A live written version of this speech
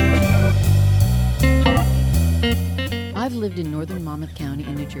I've lived in northern Monmouth County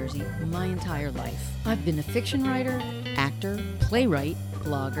in New Jersey my entire life. I've been a fiction writer, actor, playwright,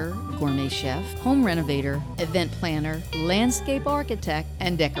 blogger, gourmet chef, home renovator, event planner, landscape architect,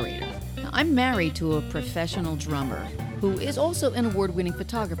 and decorator. Now, I'm married to a professional drummer who is also an award-winning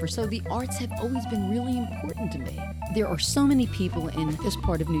photographer, so the arts have always been really important to me. There are so many people in this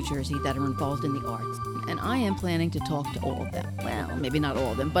part of New Jersey that are involved in the arts, and I am planning to talk to all of them. Well, maybe not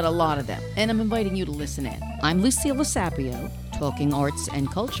all of them, but a lot of them. And I'm inviting you to listen in. I'm Lucille Sapio, talking arts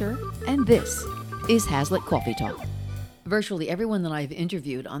and culture, and this is Hazlitt Coffee Talk. Virtually everyone that I've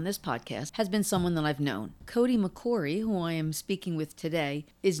interviewed on this podcast has been someone that I've known. Cody McCory, who I am speaking with today,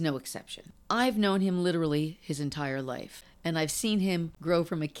 is no exception. I've known him literally his entire life, and I've seen him grow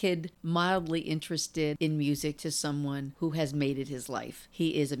from a kid mildly interested in music to someone who has made it his life.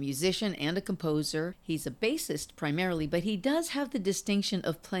 He is a musician and a composer. He's a bassist primarily, but he does have the distinction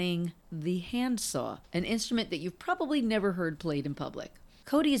of playing the handsaw, an instrument that you've probably never heard played in public.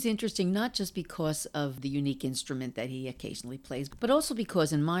 Cody is interesting not just because of the unique instrument that he occasionally plays, but also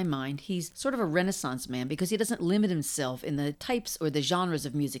because, in my mind, he's sort of a renaissance man because he doesn't limit himself in the types or the genres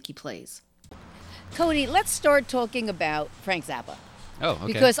of music he plays. Cody, let's start talking about Frank Zappa. Oh,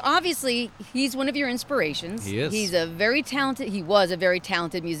 okay. Because obviously he's one of your inspirations. He is. He was a very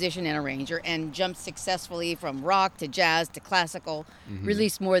talented musician and arranger, and jumped successfully from rock to jazz to classical,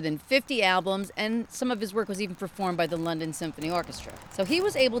 released more than 50 albums, and some of his work was even performed by the London Symphony Orchestra. So he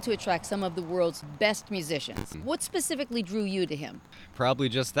was able to attract some of the world's best musicians. What specifically drew you to him? Probably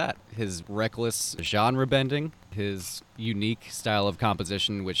just that. His reckless genre bending, his unique style of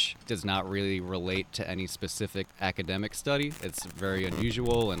composition, which does not really relate to any specific academic study. It's very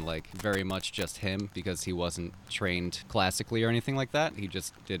unusual and very much just him because he wasn't trained classically or anything like that. He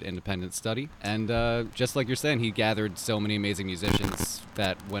just did independent study. And just like you're saying, he gathered so many amazing musicians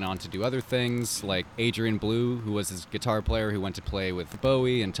that went on to do other things, like Adrian Blue, who was his guitar player, who went to play with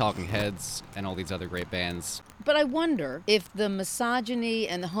Bowie and Talking Heads and all these other great bands. But I wonder if the misogyny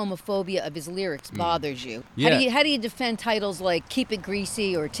and the homophobia of his lyrics bothers you. Yeah. How do you defend titles like Keep It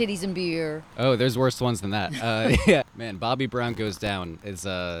Greasy or Titties and Beer? Oh, there's worse ones than that. Yeah. Man, Bobby Brown Goes Down is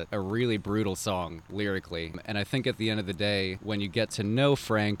a really brutal song lyrically. And I think at the end of the day, when you get to know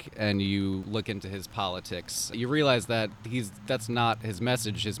Frank and you look into his politics, you realize that that's not his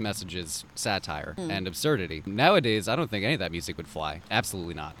message. His message is satire and absurdity. Nowadays, I don't think any of that music would fly.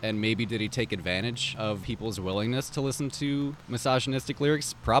 Absolutely not. And maybe did he take advantage of people's willingness to listen to misogynistic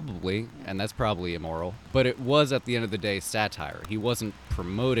lyrics? Probably, and that's probably immoral. But it was, at the end of the day, satire. He wasn't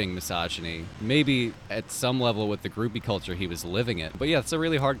promoting misogyny. Maybe at some level with the groupie culture, he was living it. But yeah, it's a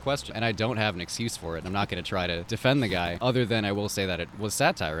really hard question, and I don't have an excuse for it. I'm not going to try to defend the guy, other than I will say that it was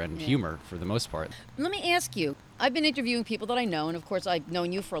satire and humor for the most part. Let me ask you, I've been interviewing people that I know, and of course I've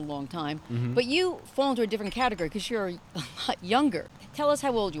known you for a long time, but you fall into a different category because you're a lot younger. Tell us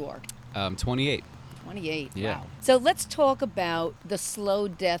how old you are. 28. 28, Yeah. wow. So let's talk about the slow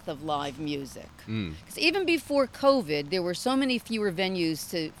death of live music. Because even before COVID, there were so many fewer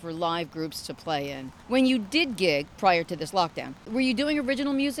venues for live groups to play in. When you did gig prior to this lockdown, were you doing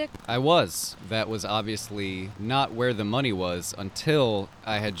original music? I was. That was obviously not where the money was until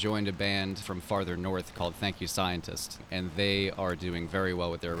I had joined a band from farther north called Thank You Scientist, and they are doing very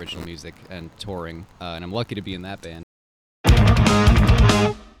well with their original music and touring, and I'm lucky to be in that band.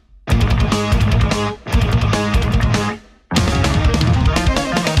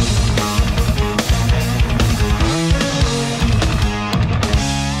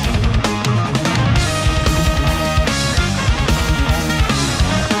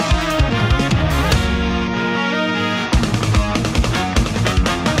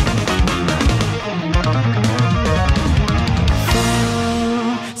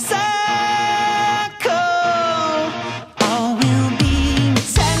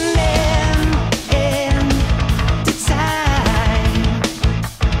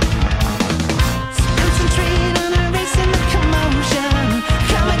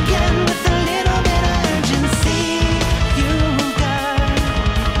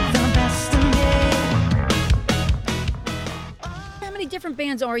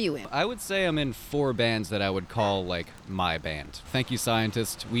 Bands are you in? I would say I'm in 4 bands that I would call my band. Thank You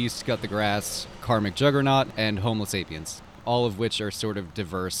Scientist, We Used to Cut the Grass, Karmic Juggernaut, and Homo Sapiens. All of which are sort of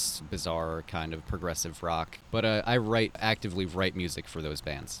diverse, bizarre, kind of progressive rock. But I actively write music for those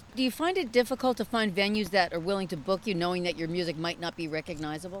bands. Do you find it difficult to find venues that are willing to book you knowing that your music might not be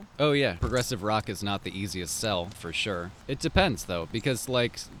recognizable? Oh yeah, progressive rock is not the easiest sell, for sure. It depends though, because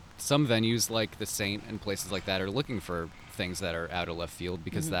some venues like the Saint and places like that are looking for things that are out of left field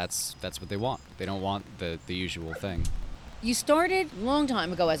because that's what they want. They don't want the usual thing. You started a long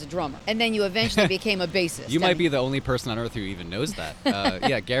time ago as a drummer, and then you eventually became a bassist. You might be the only person on earth who even knows that.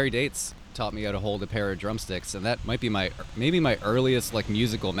 Yeah, Gary Dates taught me how to hold a pair of drumsticks, and that might be maybe my earliest like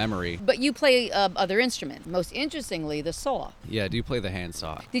musical memory. But you play other instruments, most interestingly, the saw. Yeah, I do play the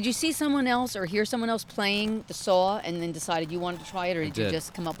handsaw. Did you see someone else or hear someone else playing the saw and then decided you wanted to try it, or did you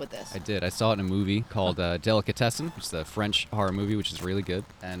just come up with this? I did. I saw it in a movie called Delicatessen, which is a French horror movie, which is really good.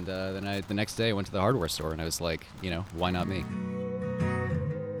 And then the next day I went to the hardware store and I was like, why not me?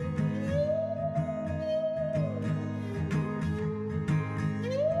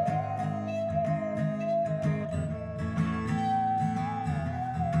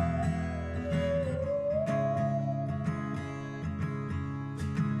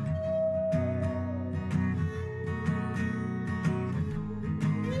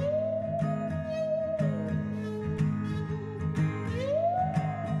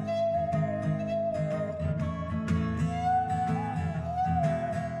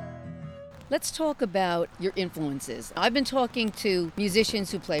 Let's talk about your influences. I've been talking to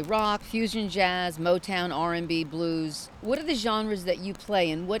musicians who play rock, fusion jazz, Motown, R&B, blues. What are the genres that you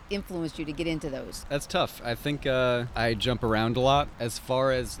play, and what influenced you to get into those? That's tough. I think I jump around a lot. As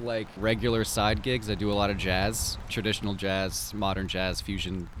far as like regular side gigs, I do a lot of jazz, traditional jazz, modern jazz,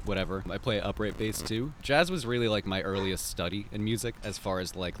 fusion, whatever. I play upright bass too. Jazz was really like my earliest study in music, as far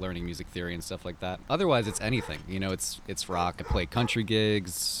as like learning music theory and stuff like that. Otherwise, it's anything. It's rock. I play country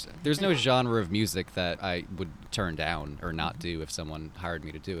gigs. There's no genre of music that I would turn down or not do if someone hired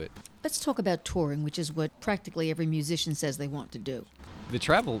me to do it. Let's talk about touring, which is what practically every musician says they want to do. The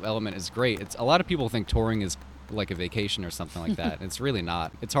travel element is great. A lot of people think touring is like a vacation or something like that. It's really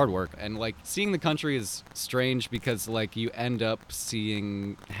not. It's hard work. And like seeing the country is strange because like you end up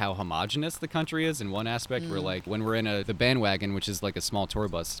seeing how homogenous the country is in one aspect where like when we're in the bandwagon, which is like a small tour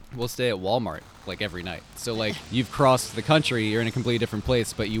bus, we'll stay at Walmart like every night. So like you've crossed the country, you're in a completely different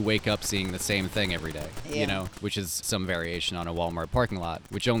place, but you wake up seeing the same thing every day, which is some variation on a Walmart parking lot,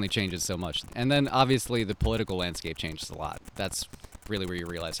 which only changes so much. And then obviously the political landscape changes a lot. That's really where you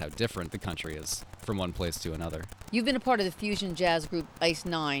realize how different the country is from one place to another. You've been a part of the fusion jazz group Ice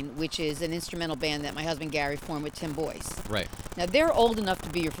Nine, which is an instrumental band that my husband Gary formed with Tim Boyce. Right. Now, they're old enough to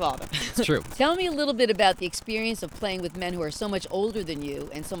be your father. It's true. Tell me a little bit about the experience of playing with men who are so much older than you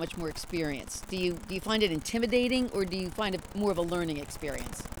and so much more experienced. Do you find it intimidating, or do you find it more of a learning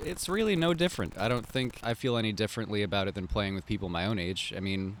experience? It's really no different. I don't think I feel any differently about it than playing with people my own age. I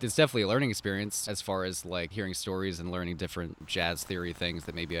mean, it's definitely a learning experience as far as like hearing stories and learning different jazz theory things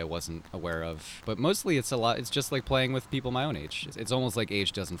that maybe I wasn't aware of. But mostly it's just like playing with people my own age. It's almost like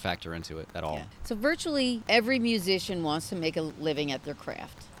age doesn't factor into it at all. Yeah. So virtually every musician wants to make a living at their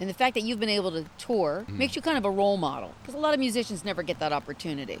craft. And the fact that you've been able to tour makes you kind of a role model, because a lot of musicians never get that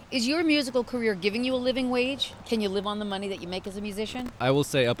opportunity. Is your musical career giving you a living wage? Can you live on the money that you make as a musician? I will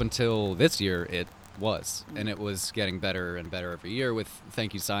say up until this year, it was, and it was getting better and better every year with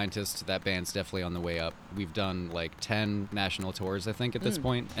Thank You Scientist. That band's definitely on the way up. We've done like 10 national tours, I think, at this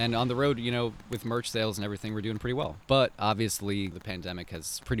point. And on the road, with merch sales and everything, we're doing pretty well. But obviously the pandemic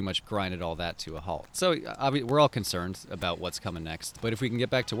has pretty much grinded all that to a halt. So we're all concerned about what's coming next. But if we can get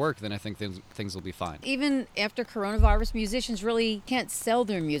back to work, then I think things will be fine. Even after coronavirus, musicians really can't sell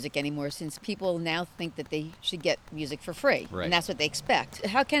their music anymore, since people now think that they should get music for free. Right. And that's what they expect.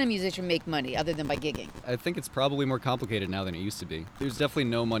 How can a musician make money other than by gigging? I think it's probably more complicated now than it used to be. There's definitely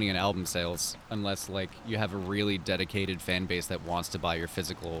no money in album sales unless like you have a really dedicated fan base that wants to buy your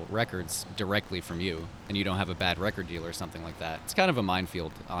physical records directly from you, and you don't have a bad record deal or something like that. It's kind of a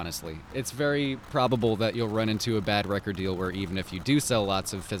minefield, honestly. It's very probable that you'll run into a bad record deal where even if you do sell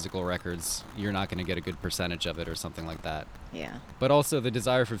lots of physical records, you're not going to get a good percentage of it or something like that. Yeah. But also the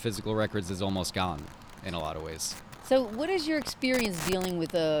desire for physical records is almost gone in a lot of ways. So what is your experience dealing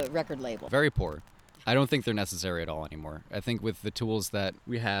with a record label? Very poor. I don't think they're necessary at all anymore. I think with the tools that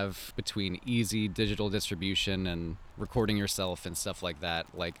we have between easy digital distribution and recording yourself and stuff like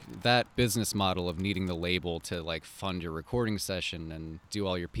that business model of needing the label to like fund your recording session and do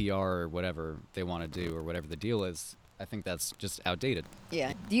all your PR or whatever they want to do or whatever the deal is, I think that's just outdated.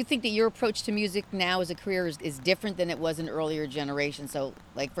 Yeah. Do you think that your approach to music now as a career is different than it was in earlier generations? So,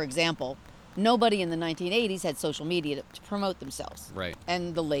 like, for example, nobody in the 1980s had social media to promote themselves. Right.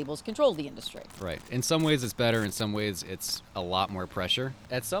 And the labels controlled the industry. Right. In some ways it's better, in some ways it's a lot more pressure.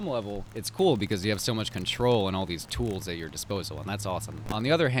 At some level, it's cool because you have so much control and all these tools at your disposal, and that's awesome. On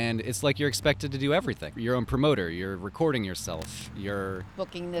the other hand, it's like you're expected to do everything. You're your own promoter, you're recording yourself, you're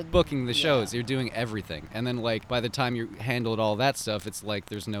booking the shows, you're doing everything. And then like by the time you handled all that stuff, it's like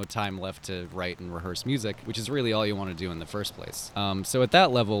there's no time left to write and rehearse music, which is really all you want to do in the first place. So at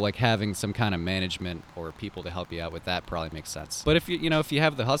that level, like having some kind of management or people to help you out with that probably makes sense. But if if you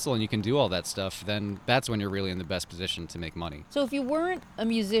have the hustle and you can do all that stuff, then that's when you're really in the best position to make money. So if you weren't a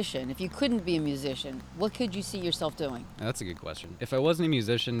musician, if you couldn't be a musician, what could you see yourself doing? Now, that's a good question. If I wasn't a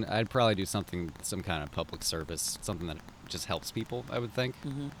musician, I'd probably do some kind of public service, something that just helps people, I would think.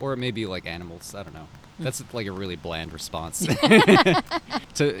 Or maybe like animals, I don't know. That's like a really bland response.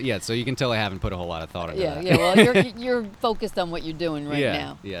 So you can tell I haven't put a whole lot of thought into that. Yeah, well, you're focused on what you're doing right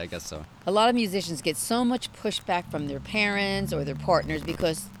now. Yeah, I guess so. A lot of musicians get so much pushback from their parents or their partners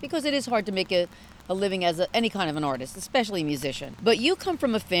because it is hard to make a living as any kind of an artist, especially a musician. But you come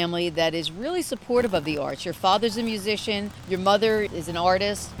from a family that is really supportive of the arts. Your father's a musician, your mother is an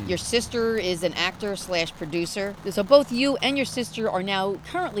artist, your sister is an actor/producer. So both you and your sister are now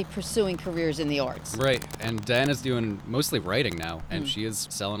currently pursuing careers in the arts. Right, and Diana's doing mostly writing now, and she is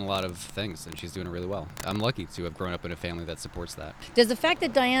selling a lot of things, and she's doing it really well. I'm lucky to have grown up in a family that supports that. Does the fact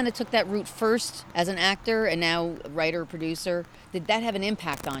that Diana took that route first as an actor and now writer, producer, did that have an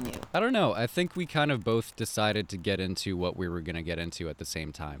impact on you? I don't know. I think we kind of both decided to get into what we were going to get into at the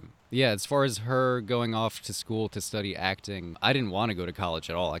same time. Yeah, as far as her going off to school to study acting, I didn't want to go to college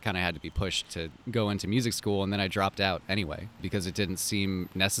at all. I kind of had to be pushed to go into music school, and then I dropped out anyway because it didn't seem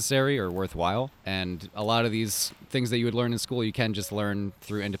necessary or worthwhile. And a lot of these things that you would learn in school, you can just learn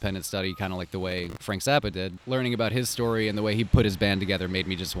through independent study, kind of like the way Frank Zappa did. Learning about his story and the way he put his band together made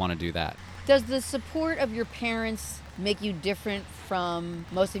me just want to do that. Does the support of your parents make you different from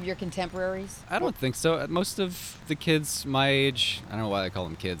most of your contemporaries? I don't think so. Most of the kids my age, I don't know why I call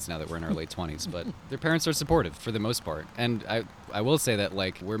them kids now that we're in our late 20s, but their parents are supportive for the most part. And I will say that,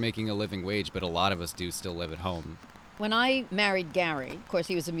 like, we're making a living wage, but a lot of us do still live at home. When I married Gary, of course,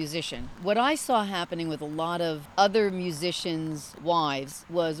 he was a musician. What I saw happening with a lot of other musicians' wives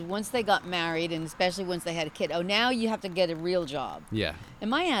was once they got married, and especially once they had a kid, now you have to get a real job. Yeah. And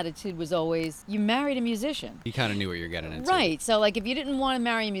my attitude was always, you married a musician. You kind of knew what you're getting into. Right. So, like, if you didn't want to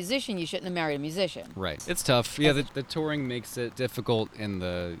marry a musician, you shouldn't have married a musician. Right. It's tough. Yeah, the touring makes it difficult in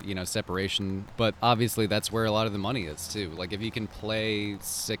the, separation. But obviously, that's where a lot of the money is, too. Like, if you can play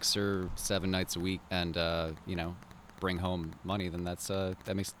 6 or 7 nights a week and, bring home money, then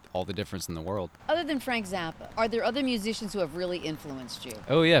that makes all the difference in the world. Other than Frank Zappa, are there other musicians who have really influenced you?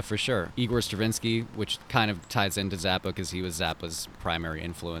 Oh yeah, for sure. Igor Stravinsky, which kind of ties into Zappa because he was Zappa's primary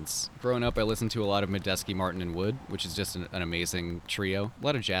influence. Growing up, I listened to a lot of Medeski, Martin, and Wood, which is just an amazing trio. A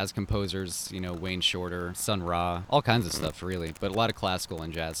lot of jazz composers, Wayne Shorter, Sun Ra, all kinds of stuff really, but a lot of classical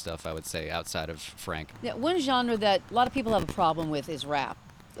and jazz stuff, I would say, outside of Frank. Yeah, one genre that a lot of people have a problem with is rap.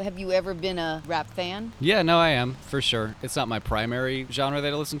 Have you ever been a rap fan? Yeah, no, I am, for sure. It's not my primary genre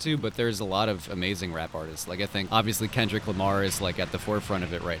that I listen to, but there's a lot of amazing rap artists. Like, I think, obviously, Kendrick Lamar is, like, at the forefront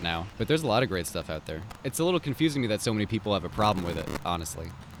of it right now. But there's a lot of great stuff out there. It's a little confusing to me that so many people have a problem with it, honestly.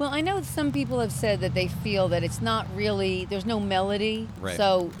 Well, I know some people have said that they feel that it's not really, there's no melody, right.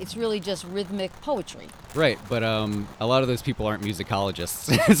 So it's really just rhythmic poetry. Right, but a lot of those people aren't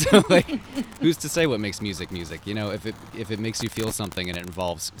musicologists. So, like, who's to say what makes music? If it makes you feel something and it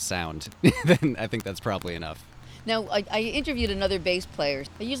involves sound, then I think that's probably enough. Now, I interviewed another bass player.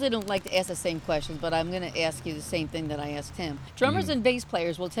 I usually don't like to ask the same questions, but I'm going to ask you the same thing that I asked him. Drummers and bass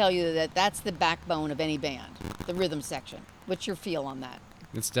players will tell you that that's the backbone of any band, the rhythm section. What's your feel on that?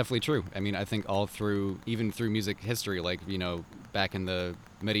 It's definitely true. I mean, I think even through music history, like, back in the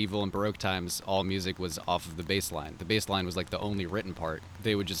medieval and Baroque times, all music was off of the bass line. The bass line was like the only written part.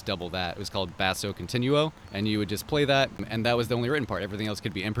 They would just double that. It was called basso continuo, and you would just play that, and that was the only written part. Everything else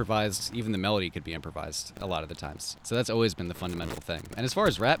could be improvised. Even the melody could be improvised a lot of the times. So that's always been the fundamental thing. And as far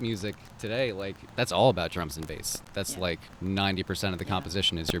as rap music today, like, that's all about drums and bass. That's like 90% of the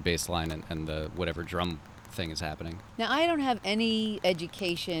composition is your bass line and the whatever drum thing is happening. Now, I don't have any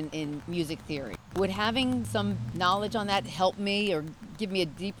education in music theory. Would having some knowledge on that help me or give me a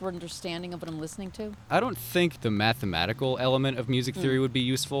deeper understanding of what I'm listening to? I don't think the mathematical element of music theory would be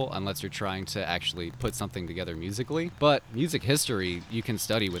useful unless you're trying to actually put something together musically. But music history, you can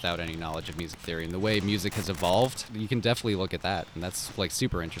study without any knowledge of music theory. And the way music has evolved, you can definitely look at that. And that's, like,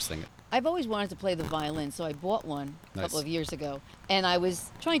 super interesting. I've always wanted to play the violin, so I bought one a couple of years ago. And I was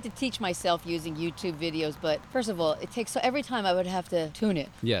trying to teach myself using YouTube videos, but first of all, every time I would have to tune it.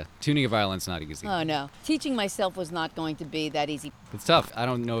 Yeah, tuning a violin's not easy. Oh, no. Teaching myself was not going to be that easy. It's tough. I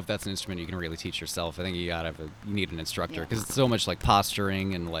don't know if that's an instrument you can really teach yourself. I think you need an instructor because it's so much like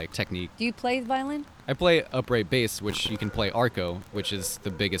posturing and like technique. Do you play the violin? I play upright bass, which you can play arco, which is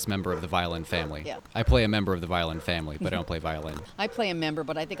the biggest member of the violin family. Yeah. I play a member of the violin family, but I don't play violin. I play a member,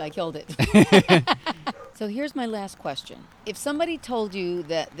 but I think I killed it. So here's my last question. If somebody told you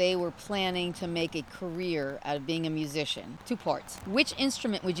that they were planning to make a career out of being a musician, two parts, which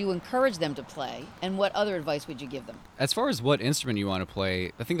instrument would you encourage them to play, and what other advice would you give them? As far as what instrument you want to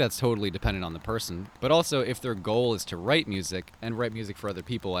play, I think that's totally dependent on the person. But also, if their goal is to write music and write music for other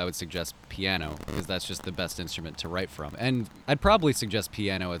people, I would suggest piano, because that's just the best instrument to write from. And I'd probably suggest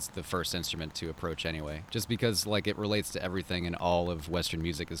piano as the first instrument to approach anyway, just because like it relates to everything, and all of Western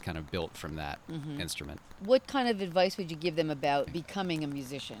music is kind of built from that instrument. What kind of advice would you give them about becoming a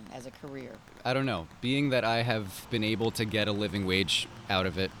musician as a career? I don't know. Being that I have been able to get a living wage out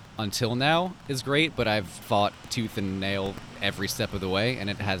of it until now is great, but I've fought tooth and nail every step of the way, and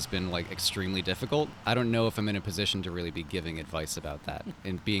it has been like extremely difficult. I don't know if I'm in a position to really be giving advice about that,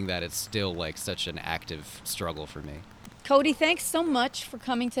 and being that it's still like such an active struggle for me. Cody, thanks so much for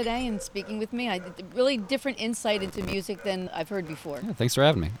coming today and speaking with me. Really different insight into music than I've heard before. Yeah, thanks for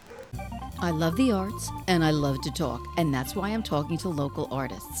having me. I love the arts and I love to talk, and that's why I'm talking to local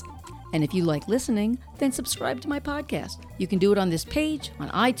artists. And if you like listening, then subscribe to my podcast. You can do it on this page, on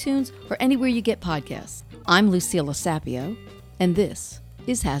iTunes, or anywhere you get podcasts. I'm Lucilla Sapio, and this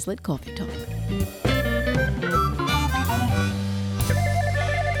is Hazlitt Coffee Talk.